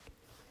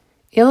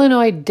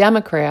Illinois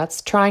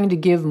Democrats trying to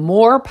give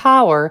more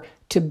power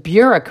to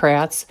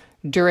bureaucrats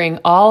during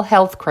all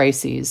health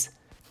crises.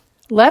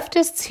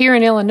 Leftists here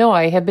in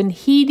Illinois have been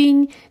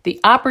heeding the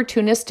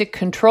opportunistic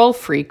control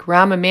freak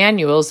Rahm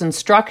Emanuel's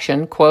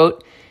instruction,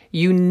 quote,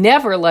 "You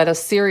never let a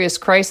serious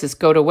crisis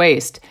go to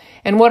waste."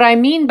 And what I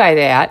mean by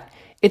that,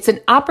 it's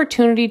an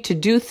opportunity to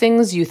do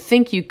things you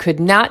think you could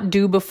not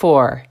do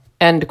before,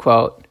 end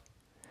quote.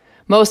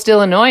 Most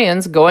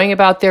Illinoisans going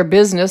about their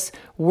business,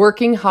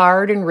 working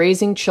hard and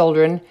raising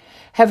children,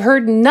 have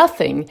heard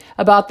nothing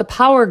about the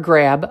power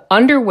grab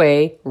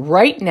underway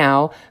right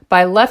now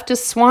by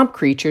leftist swamp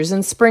creatures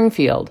in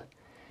Springfield.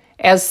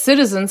 As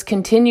citizens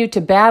continue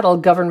to battle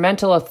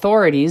governmental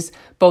authorities,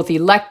 both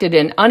elected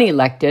and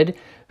unelected,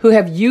 who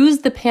have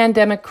used the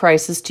pandemic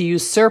crisis to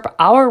usurp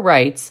our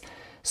rights,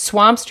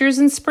 swampsters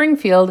in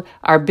Springfield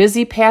are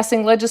busy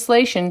passing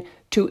legislation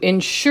to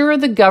ensure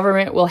the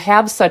government will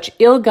have such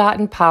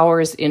ill-gotten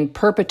powers in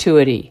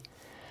perpetuity.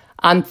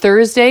 On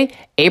Thursday,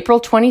 April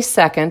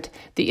 22nd,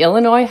 the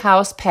Illinois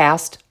House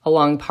passed,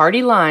 along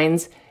party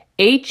lines,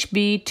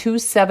 HB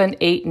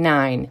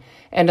 2789,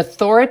 an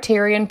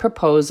authoritarian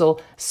proposal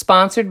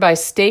sponsored by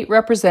State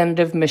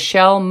Representative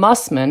Michelle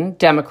Mussman,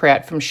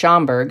 Democrat from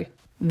Schaumburg.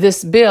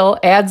 This bill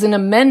adds an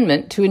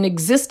amendment to an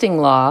existing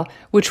law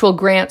which will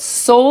grant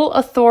sole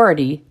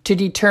authority to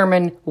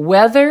determine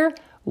whether,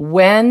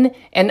 when,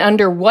 and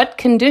under what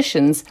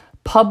conditions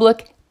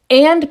public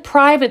and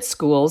private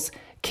schools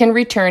can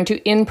return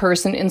to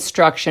in-person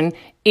instruction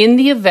in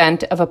the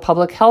event of a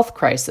public health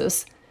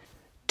crisis,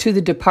 to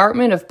the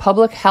Department of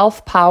Public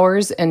Health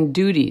powers and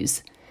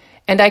duties.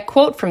 And I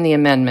quote from the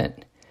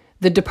amendment,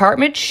 "The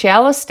department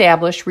shall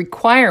establish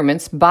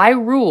requirements by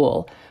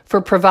rule for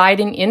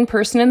providing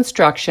in-person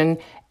instruction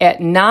at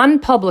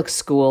non-public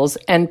schools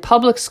and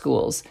public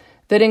schools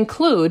that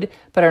include,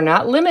 but are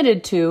not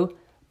limited to,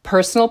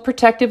 personal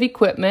protective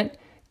equipment,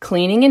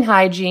 cleaning and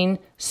hygiene,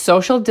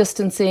 social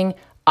distancing,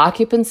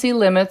 occupancy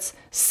limits,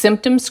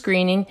 symptom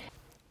screening,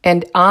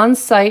 and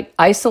on-site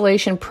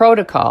isolation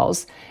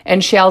protocols,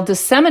 and shall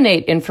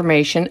disseminate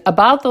information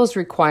about those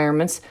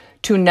requirements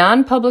to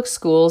non-public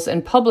schools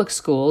and public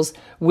schools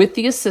with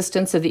the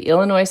assistance of the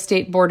Illinois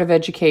State Board of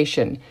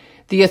Education.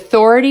 The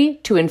authority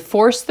to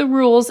enforce the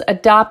rules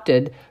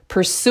adopted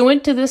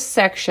pursuant to this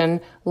section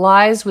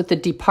lies with the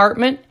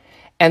department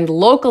and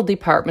local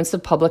departments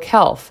of public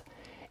health.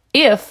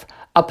 If,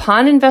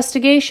 upon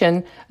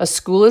investigation, a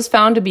school is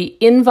found to be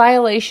in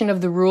violation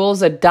of the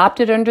rules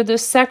adopted under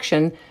this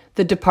section,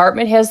 the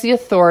department has the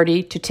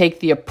authority to take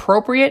the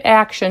appropriate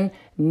action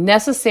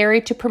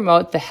necessary to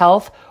promote the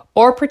health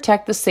or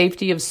protect the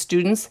safety of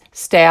students,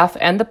 staff,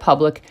 and the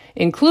public,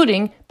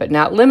 including, but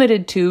not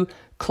limited to,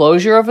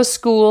 closure of a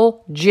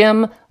school,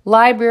 gym,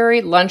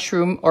 library,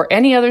 lunchroom, or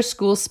any other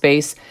school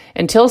space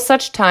until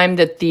such time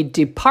that the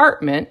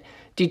department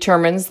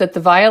determines that the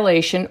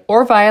violation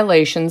or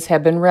violations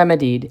have been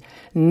remedied.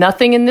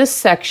 Nothing in this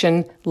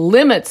section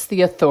limits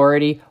the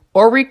authority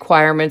or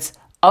requirements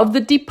of the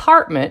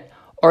department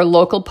or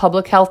local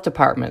public health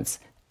departments."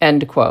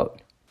 End quote.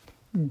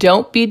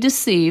 Don't be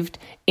deceived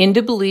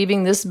into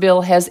believing this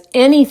bill has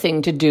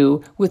anything to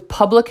do with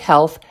public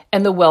health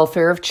and the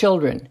welfare of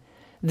children.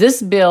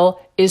 This bill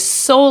is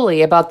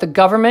solely about the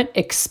government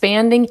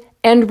expanding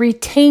and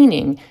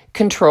retaining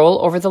control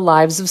over the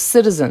lives of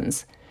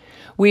citizens.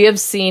 We have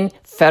seen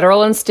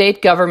federal and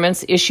state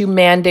governments issue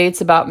mandates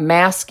about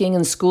masking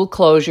and school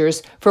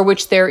closures for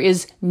which there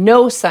is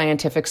no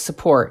scientific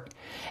support.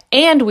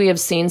 And we have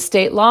seen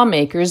state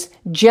lawmakers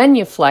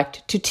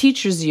genuflect to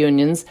teachers'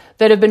 unions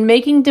that have been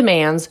making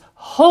demands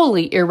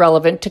wholly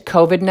irrelevant to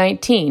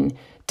COVID-19,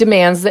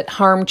 demands that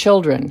harm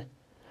children.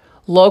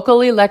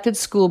 Local elected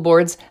school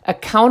boards,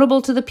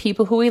 accountable to the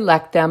people who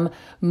elect them,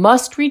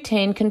 must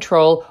retain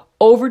control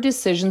over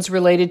decisions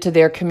related to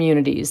their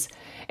communities.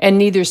 And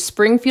neither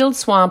Springfield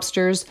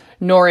swampsters,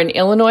 nor an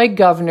Illinois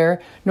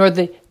governor, nor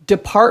the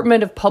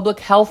Department of Public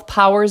Health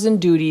powers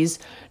and duties,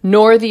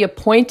 nor the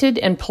appointed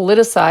and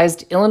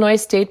politicized Illinois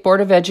State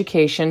Board of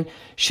Education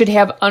should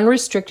have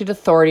unrestricted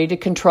authority to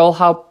control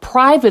how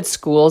private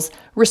schools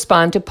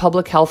respond to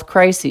public health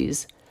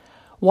crises.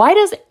 Why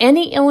does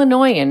any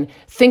Illinoisan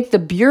think the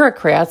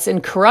bureaucrats in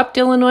corrupt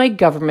Illinois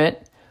government,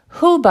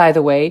 who, by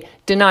the way,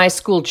 deny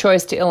school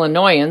choice to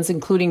Illinoisans,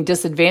 including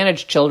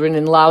disadvantaged children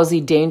in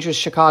lousy, dangerous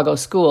Chicago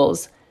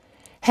schools,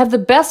 have the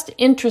best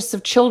interests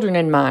of children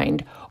in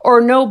mind, or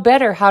know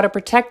better how to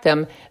protect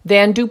them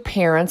than do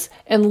parents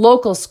and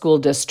local school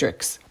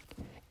districts?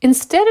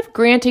 Instead of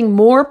granting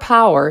more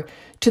power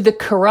to the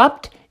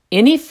corrupt,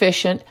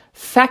 inefficient,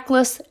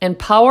 feckless, and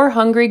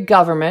power-hungry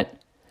government,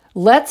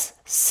 let's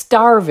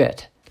starve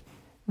it.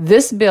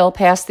 This bill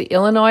passed the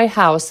Illinois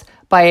House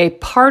by a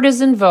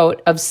partisan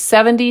vote of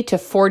 70 to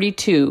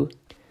 42.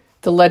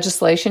 The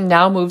legislation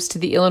now moves to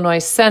the Illinois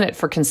Senate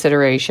for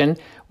consideration,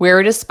 where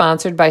it is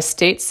sponsored by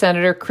State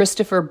Senator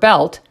Christopher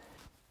Belt,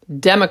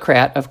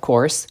 Democrat, of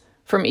course,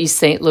 from East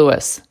St.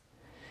 Louis.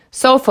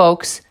 So,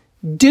 folks,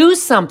 do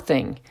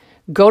something.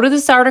 Go to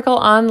this article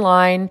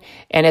online,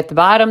 and at the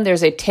bottom,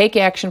 there's a take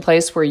action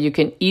place where you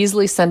can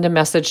easily send a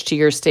message to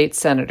your state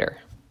senator.